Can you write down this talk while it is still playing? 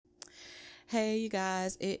Hey, you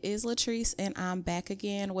guys, it is Latrice, and I'm back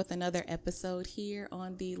again with another episode here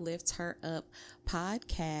on the Lift Her Up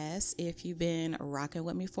podcast. If you've been rocking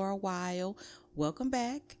with me for a while, welcome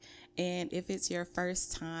back. And if it's your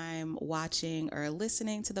first time watching or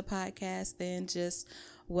listening to the podcast, then just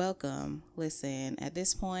welcome. Listen, at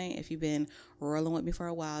this point, if you've been rolling with me for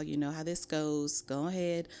a while, you know how this goes. Go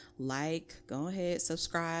ahead, go ahead,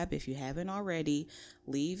 subscribe if you haven't already.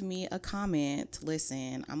 Leave me a comment.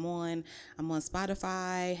 Listen, I'm on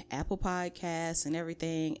Spotify, Apple Podcasts, and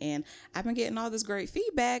everything, and I've been getting all this great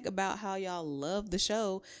feedback about how y'all love the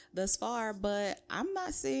show thus far, but I'm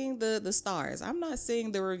not seeing the stars. I'm not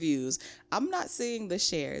seeing the reviews. I'm not seeing the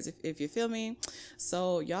shares, if you feel me.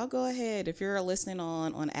 So y'all go ahead, if you're listening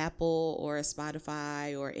on Apple or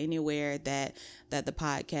Spotify or anywhere that the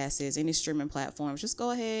podcast is, any streaming platforms, just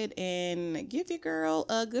go ahead and give your girl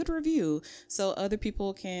a good review so other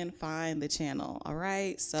people can find the channel. All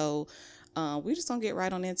right. So we're just gonna get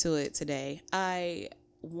right on into it today. I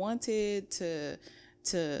wanted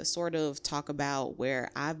to sort of talk about where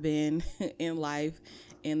I've been in life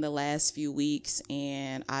in the last few weeks,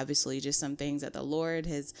 and obviously just some things that the Lord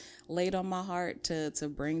has laid on my heart to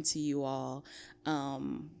bring to you all.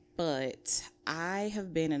 But I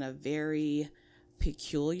have been in a very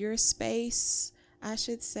peculiar space, I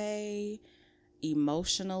should say.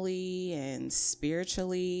 Emotionally and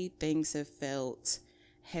spiritually, things have felt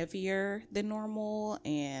heavier than normal,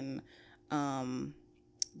 and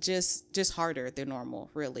just harder than normal,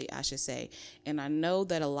 really, I should say. And I know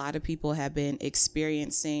that a lot of people have been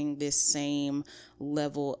experiencing this same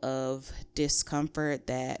level of discomfort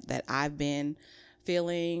that I've been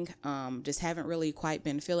feeling. Just haven't really quite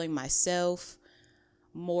been feeling myself.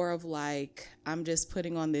 More of like I'm just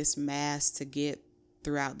putting on this mask to get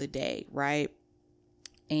throughout the day, right?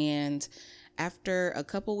 And after a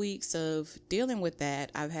couple weeks of dealing with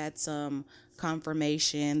that, I've had some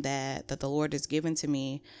confirmation that the Lord has given to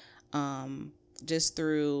me, just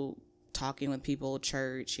through talking with people,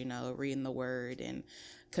 church, reading the word and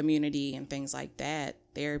community and things like that,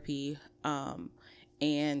 therapy.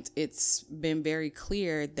 And it's been very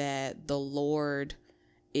clear that the Lord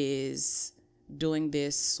is doing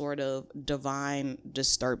this sort of divine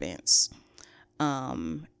disturbance.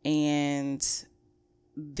 And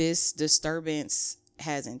this disturbance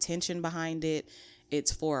has intention behind it.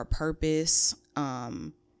 It's for a purpose.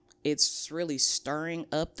 It's really stirring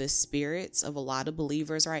up the spirits of a lot of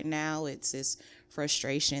believers right now. It's this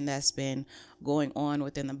frustration that's been going on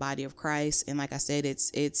within the body of Christ. And like I said,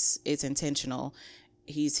 it's intentional.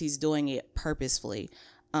 He's doing it purposefully.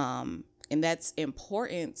 And that's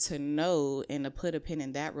important to know and to put a pin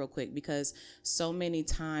in that real quick, because so many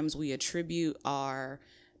times we attribute our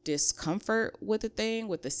discomfort with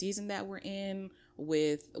the season that we're in,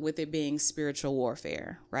 with it being spiritual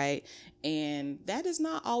warfare, right? And that is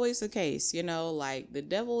not always the case. Like the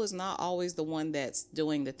devil is not always the one that's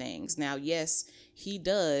doing the things. Now, yes, he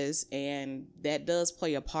does, and that does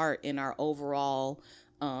play a part in our overall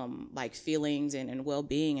like feelings and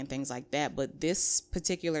well-being and things like that. But this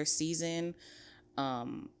particular season,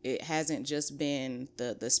 it hasn't just been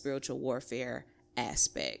the spiritual warfare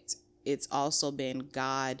aspect. It's also been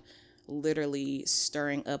God literally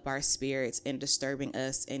stirring up our spirits and disturbing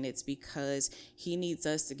us. And it's because he needs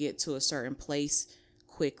us to get to a certain place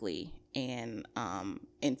quickly and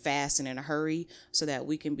fast and in a hurry, so that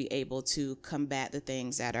we can be able to combat the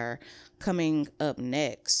things that are coming up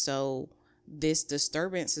next. So this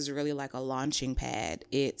disturbance is really like a launching pad.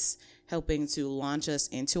 It's helping to launch us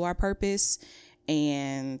into our purpose.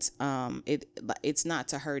 And it's not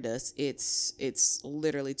to hurt us. It's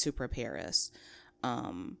literally to prepare us.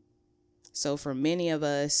 So for many of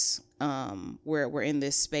us, we're in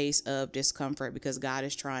this space of discomfort because God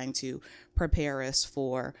is trying to prepare us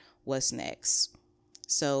for what's next.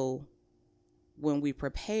 So when we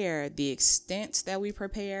prepare, the extent that we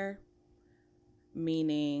prepare,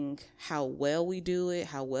 meaning how well we do it,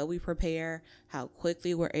 how well we prepare, how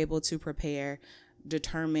quickly we're able to prepare,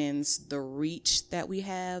 determines the reach that we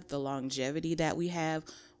have, the longevity that we have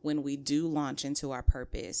when we do launch into our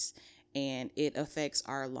purpose. And it affects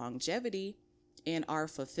our longevity and our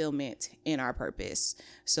fulfillment in our purpose.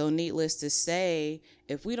 So needless to say,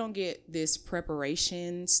 if we don't get this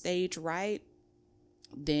preparation stage right,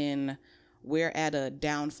 then we're at a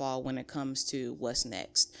downfall when it comes to what's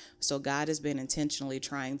next. So God has been intentionally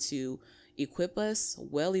trying to equip us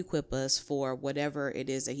for whatever it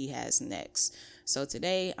is that he has next. So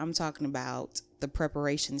today I'm talking about the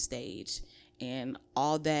preparation stage and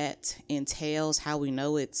all that entails, how we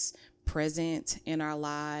know it's present in our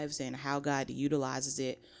lives and how God utilizes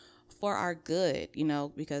it for our good,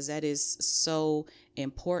 because that is so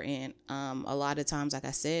important. A lot of times, like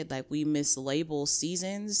I said, like we mislabel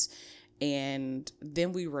seasons and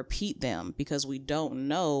then we repeat them because we don't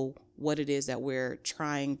know what it is that we're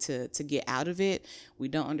trying to get out of it. We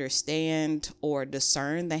don't understand or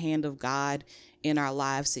discern the hand of God in our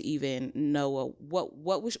lives to even know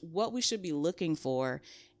what we should be looking for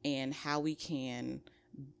and how we can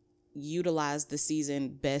utilize the season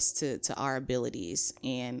best to our abilities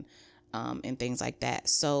and things like that.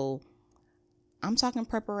 So I'm talking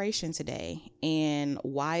preparation today and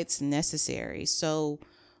why it's necessary. So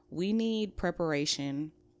we need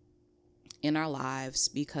preparation in our lives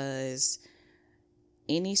because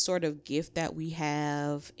any sort of gift that we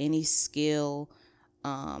have, any skill,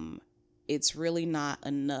 it's really not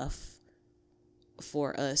enough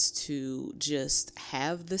for us to just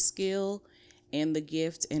have the skill and the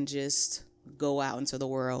gift and just go out into the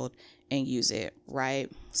world and use it, right?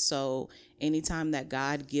 So anytime that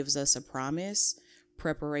God gives us a promise,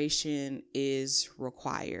 preparation is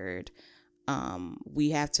required.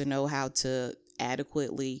 We have to know how to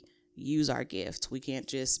adequately use our gift. We can't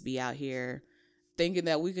just be out here thinking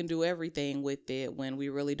that we can do everything with it when we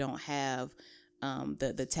really don't have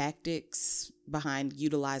the tactics behind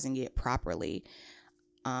utilizing it properly.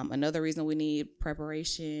 Another reason we need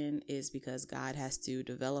preparation is because God has to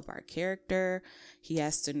develop our character. He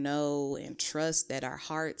has to know and trust that our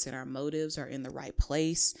hearts and our motives are in the right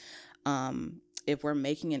place. If we're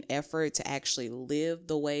making an effort to actually live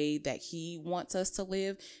the way that He wants us to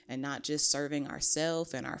live and not just serving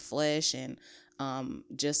ourselves and our flesh and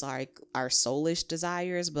just like our soulish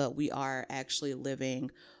desires, but we are actually living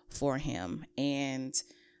for Him. And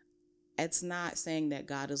it's not saying that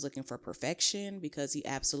God is looking for perfection, because He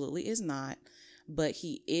absolutely is not, but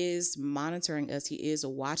He is monitoring us. He is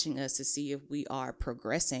watching us to see if we are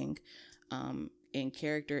progressing in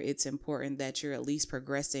character. It's important that you're at least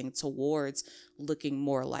progressing towards looking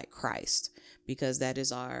more like Christ, because that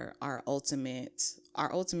is our ultimate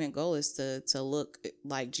goal is to look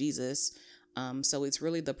like Jesus. So it's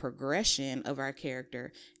really the progression of our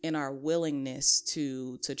character and our willingness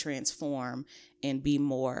to transform and be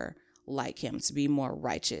more like Him, to be more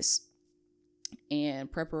righteous.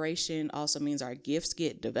 And preparation also means our gifts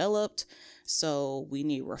get developed. So we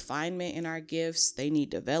need refinement in our gifts. They need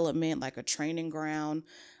development, like a training ground,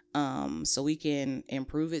 so we can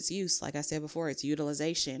improve its use. Like I said before, its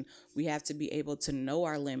utilization. We have to be able to know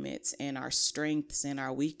our limits and our strengths and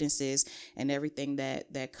our weaknesses and everything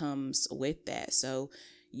that comes with that. So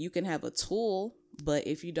you can have a tool, but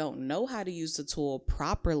if you don't know how to use the tool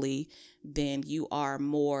properly, then you are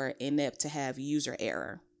more inept to have user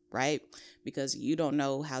error, right? Because you don't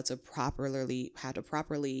know how to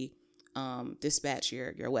properly dispatch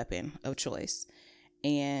your weapon of choice.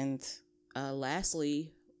 And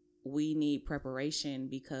lastly, we need preparation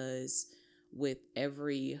because with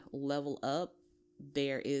every level up,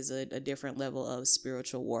 there is a different level of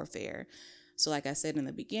spiritual warfare. So like I said in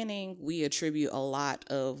the beginning, we attribute a lot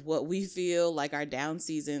of what we feel like our down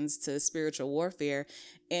seasons to spiritual warfare.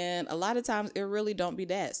 And a lot of times it really don't be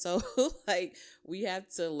that. So like we have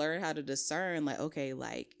to learn how to discern, like, okay,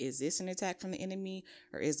 like, is this an attack from the enemy,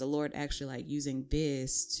 or is the Lord actually like using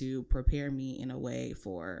this to prepare me in a way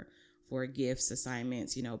for gifts,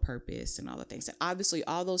 assignments, purpose and all the things. And obviously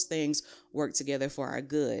all those things work together for our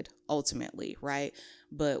good ultimately, right?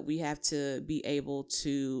 But we have to be able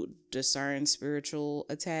to discern spiritual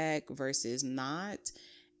attack versus not.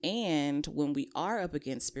 And when we are up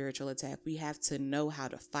against spiritual attack, we have to know how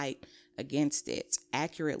to fight against it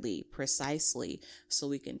accurately, precisely, so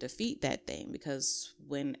we can defeat that thing. Because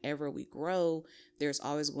whenever we grow, there's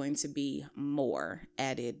always going to be more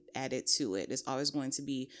added to it. There's always going to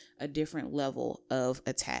be a different level of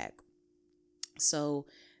attack. So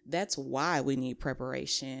that's why we need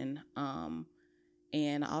preparation.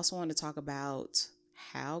 And I also want to talk about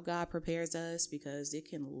how God prepares us, because it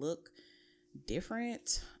can look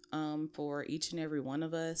different for each and every one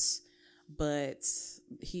of us. But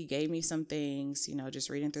He gave me some things, just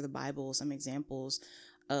reading through the Bible, some examples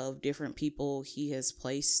of different people He has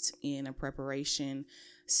placed in a preparation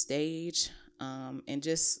stage. And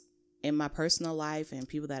just in my personal life and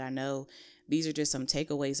people that I know, these are just some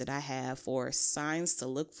takeaways that I have for signs to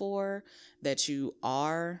look for that you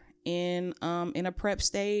are in a prep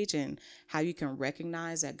stage, and how you can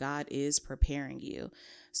recognize that God is preparing you.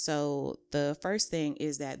 So the first thing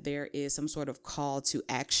is that there is some sort of call to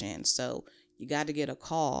action. So you got to get a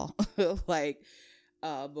call like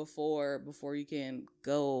before you can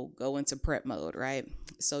go into prep mode, right?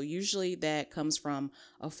 So usually that comes from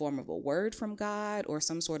a form of a word from God or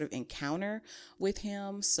some sort of encounter with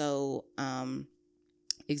Him. So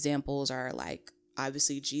Examples are like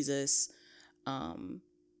obviously Jesus.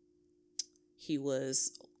 He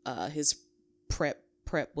was his prep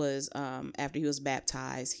was after he was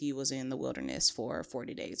baptized, he was in the wilderness for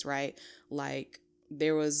 40 days, right? Like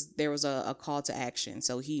there was a call to action.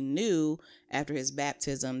 So he knew after his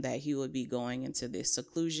baptism that he would be going into this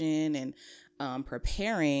seclusion and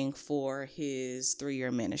preparing for his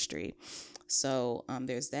 3-year ministry. So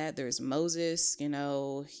there's that. There's Moses.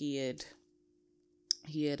 He had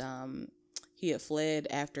fled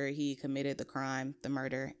after he committed the crime, the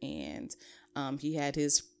murder, and he had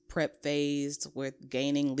his prep phase with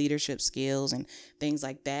gaining leadership skills and things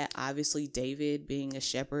like that. Obviously, David being a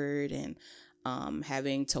shepherd and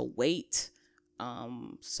having to wait.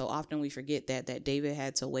 So often we forget that David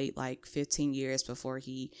had to wait like 15 years before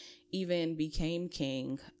he even became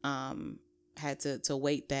king. Had to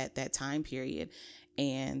wait that time period,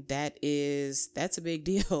 and that's a big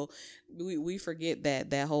deal. We forget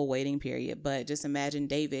that whole waiting period, but just imagine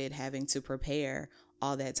David having to prepare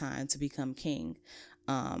all that time to become king.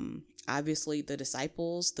 Obviously the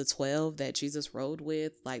disciples, the 12 that Jesus rode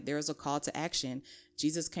with, like there was a call to action.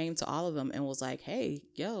 Jesus came to all of them and was like, hey,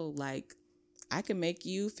 yo, like I can make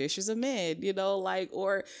you fishers of men, like,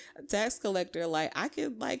 or a tax collector. Like I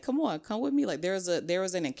could, like, come on, come with me. Like there was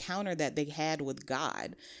an encounter that they had with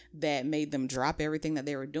God that made them drop everything that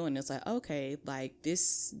they were doing. It's like, okay, like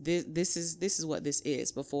this is what this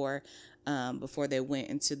is before they went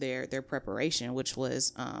into their preparation, which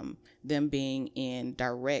was them being in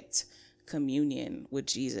direct communion with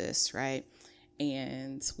Jesus, right?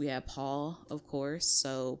 And we have Paul, of course.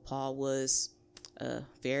 So Paul was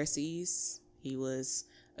Pharisees. He was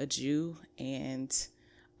a Jew, and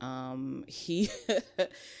he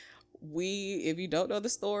if you don't know the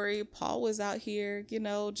story, Paul was out here,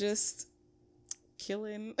 just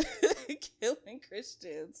killing killing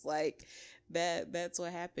Christians. Like that's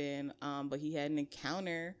what happened. But he had an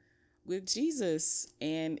encounter with Jesus,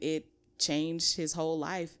 and it changed his whole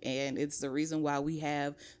life, and it's the reason why we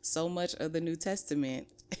have so much of the New Testament.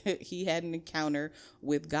 He had an encounter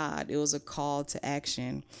with God. It was a call to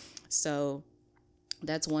action. So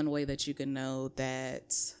that's one way that you can know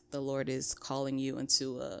that the Lord is calling you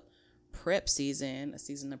into a prep season, a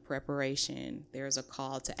season of preparation. There's a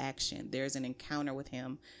call to action. There's an encounter with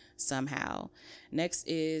him somehow. Next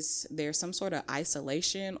is there's some sort of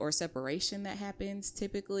isolation or separation that happens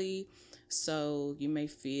typically. So you may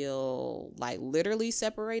feel like literally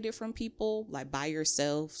separated from people, like by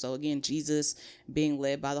yourself. So again, Jesus being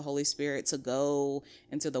led by the Holy Spirit to go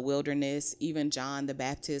into the wilderness. Even John the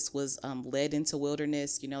Baptist was led into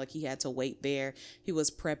wilderness, like he had to wait there. He was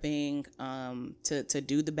prepping to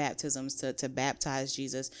do the baptisms, to baptize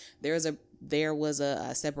Jesus. There was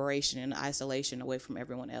a separation and isolation away from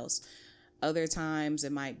everyone else. Other times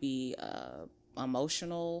it might be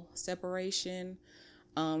emotional separation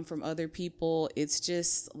from other people. It's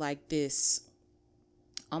just like this,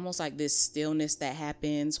 almost like this stillness that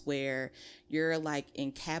happens where you're like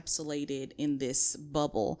encapsulated in this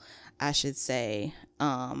bubble, I should say,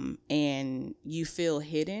 and you feel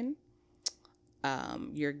hidden.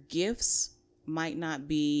 Your gifts might not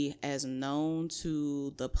be as known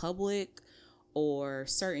to the public, or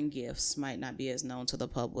certain gifts might not be as known to the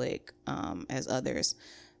public as others,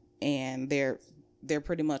 and they're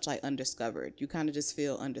pretty much like undiscovered. You kind of just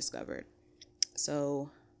feel undiscovered.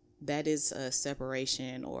 So that is a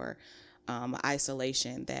separation or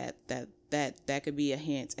isolation that could be a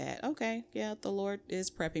hint at, okay, yeah, the Lord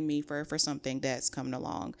is prepping me for something that's coming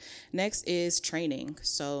along. Next is training.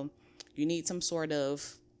 So you need some sort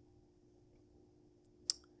of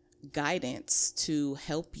guidance to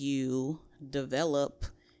help you develop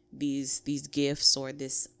these gifts or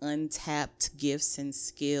this untapped gifts and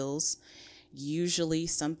skills. Usually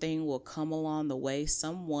something will come along the way,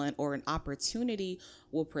 someone or an opportunity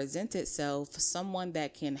will present itself, someone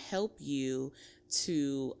that can help you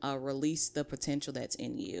to release the potential that's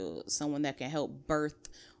in you, someone that can help birth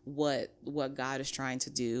what God is trying to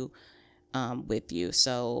do with you.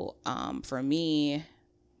 So for me,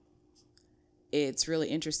 it's really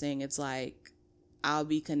interesting. It's like I'll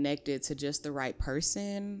be connected to just the right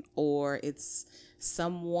person, or it's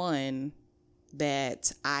someone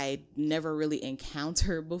that I never really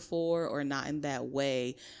encountered before, or not in that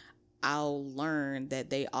way. I'll learn that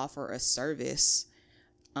they offer a service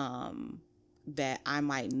that I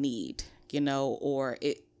might need, or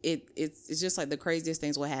it's just like the craziest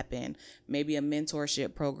things will happen. Maybe a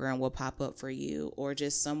mentorship program will pop up for you, or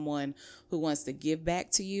just someone who wants to give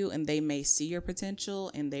back to you, and they may see your potential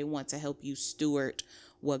and they want to help you steward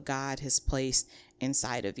what God has placed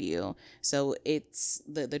inside of you. So it's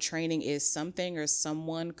the training is something or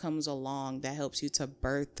someone comes along that helps you to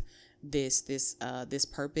birth this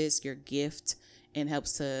purpose, your gift, and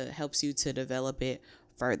helps you to develop it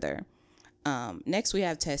further. Next, we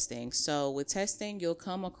have testing. So with testing, you'll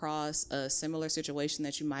come across a similar situation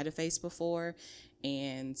that you might have faced before,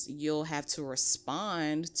 and you'll have to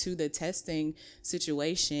respond to the testing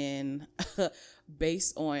situation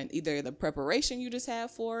based on either the preparation you just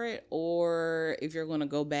have for it, or if you're going to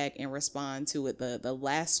go back and respond to it the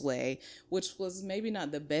last way, which was maybe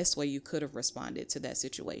not the best way you could have responded to that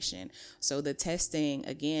situation. So the testing,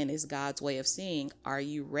 again, is God's way of seeing, are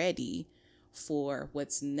you ready for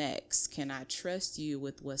what's next? Can I trust you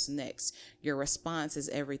with what's next? Your response is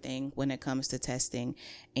everything when it comes to testing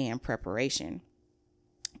and preparation.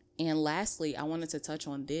 And lastly, I wanted to touch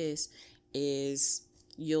on this is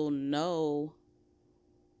you'll know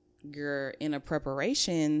you're in a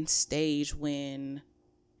preparation stage when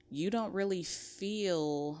you don't really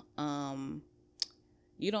feel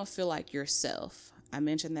you don't feel like yourself. I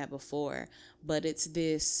mentioned that before, but it's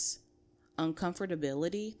this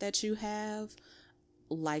uncomfortability that you have,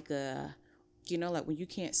 like like when you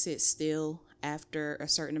can't sit still after a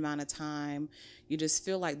certain amount of time, you just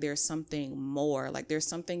feel like there's something more, like there's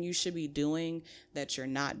something you should be doing that you're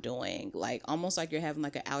not doing, like almost like you're having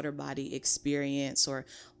like an outer body experience, or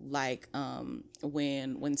like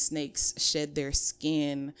when snakes shed their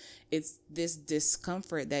skin. It's this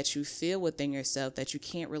discomfort that you feel within yourself that you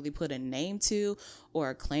can't really put a name to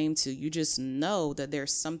or a claim to. You just know that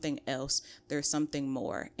there's something else, there's something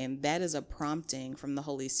more, and that is a prompting from the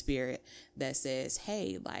Holy Spirit that says,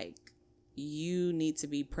 hey, like, you need to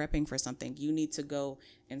be prepping for something. You need to go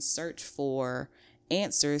and search for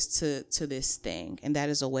answers to this thing. And that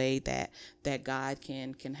is a way that God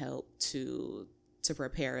can help to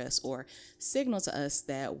prepare us or signal to us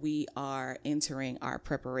that we are entering our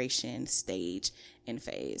preparation stage and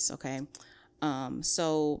phase. Okay.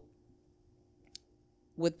 So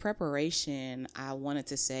with preparation, I wanted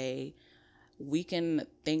to say, we can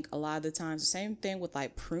think a lot of the times, the same thing with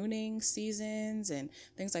like pruning seasons and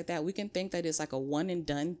things like that. We can think that it's like a one and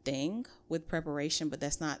done thing with preparation, but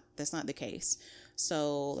that's not the case.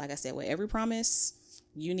 So like I said, with every promise,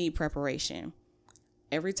 you need preparation.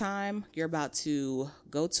 Every time you're about to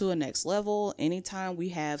go to a next level, anytime we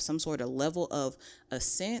have some sort of level of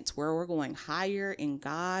ascent where we're going higher in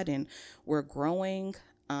God and we're growing,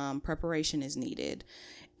 preparation is needed.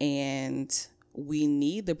 And we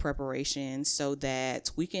need the preparation so that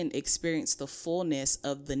we can experience the fullness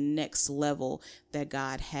of the next level that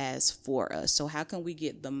God has for us. So how can we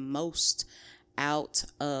get the most out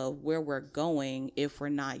of where we're going if we're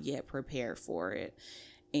not yet prepared for it?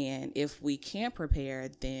 And if we can't prepare,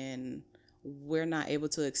 then we're not able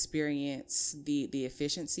to experience the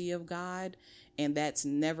efficiency of God. And that's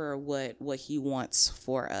never what he wants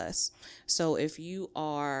for us. So if you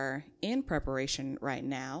are in preparation right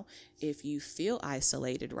now, if you feel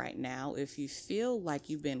isolated right now, if you feel like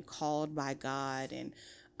you've been called by God and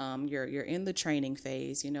you're in the training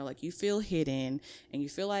phase, like you feel hidden and you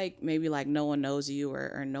feel like maybe like no one knows you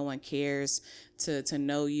or no one cares to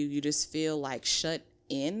know you, you just feel like shut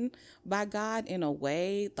in by God in a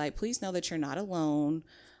way, like, please know that you're not alone.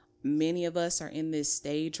 Many of us are in this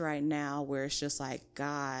stage right now where it's just like,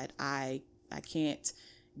 God, I can't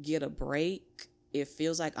get a break. It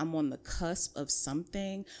feels like I'm on the cusp of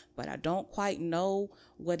something, but I don't quite know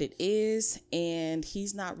what it is. And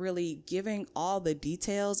he's not really giving all the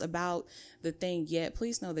details about the thing yet.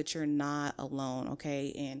 Please know that you're not alone.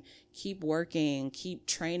 Okay. And keep working, keep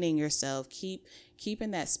training yourself, keep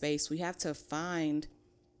in that space. We have to find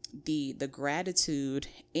the gratitude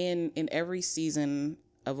in every season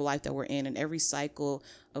of life that we're in, and every cycle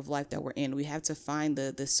of life that we're in. We have to find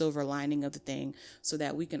the silver lining of the thing so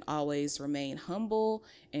that we can always remain humble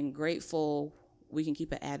and grateful. We can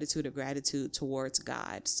keep an attitude of gratitude towards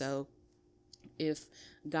God. So if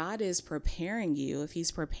God is preparing you, if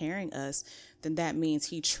he's preparing us, then that means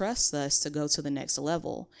he trusts us to go to the next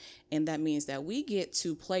level. And that means that we get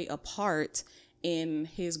to play a part in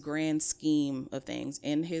his grand scheme of things,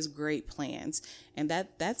 in his great plans. And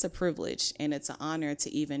that's a privilege, and it's an honor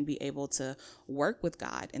to even be able to work with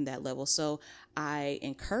God in that level. So I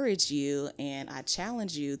encourage you and I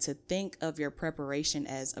challenge you to think of your preparation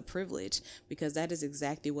as a privilege, because that is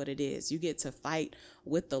exactly what it is. You get to fight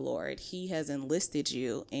with the Lord. He has enlisted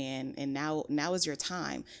you, and now is your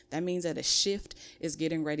time. That means that a shift is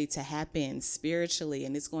getting ready to happen spiritually,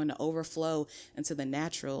 and it's going to overflow into the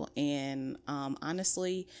natural. And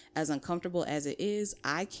honestly, as uncomfortable as it is,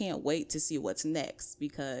 I can't wait to see what's next,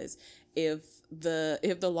 because if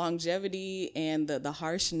the longevity and the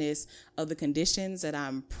harshness of the conditions that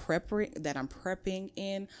I'm prepping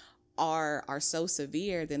in are so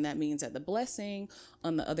severe, then that means that the blessing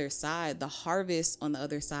on the other side, the harvest on the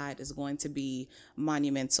other side, is going to be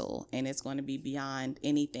monumental, and it's going to be beyond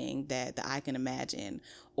anything that I can imagine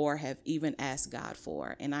or have even asked God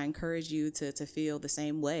for. And I encourage you to feel the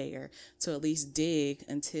same way, or to at least dig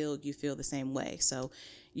until you feel the same way. So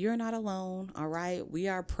you're not alone, all right? We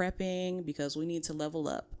are prepping because we need to level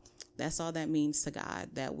up. That's all that means to God,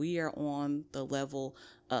 that we are on the level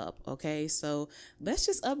up, okay? So let's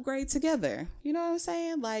just upgrade together. You know what I'm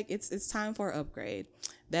saying? Like, it's time for an upgrade.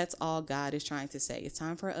 That's all God is trying to say. It's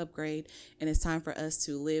time for an upgrade, and it's time for us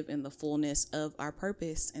to live in the fullness of our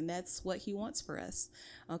purpose, and that's what he wants for us,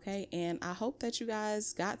 okay? And I hope that you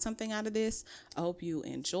guys got something out of this. I hope you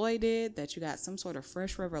enjoyed it, that you got some sort of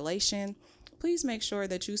fresh revelation. Please make sure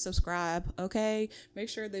that you subscribe, okay? Make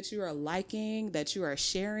sure that you are liking, that you are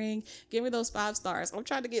sharing. Give me those 5 stars. I'm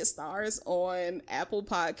trying to get stars on Apple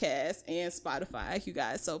Podcasts and Spotify, you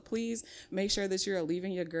guys. So please make sure that you're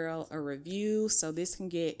leaving your girl a review so this can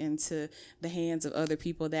get into the hands of other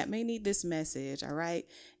people that may need this message, all right?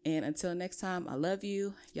 And until next time, I love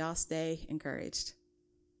you. Y'all stay encouraged.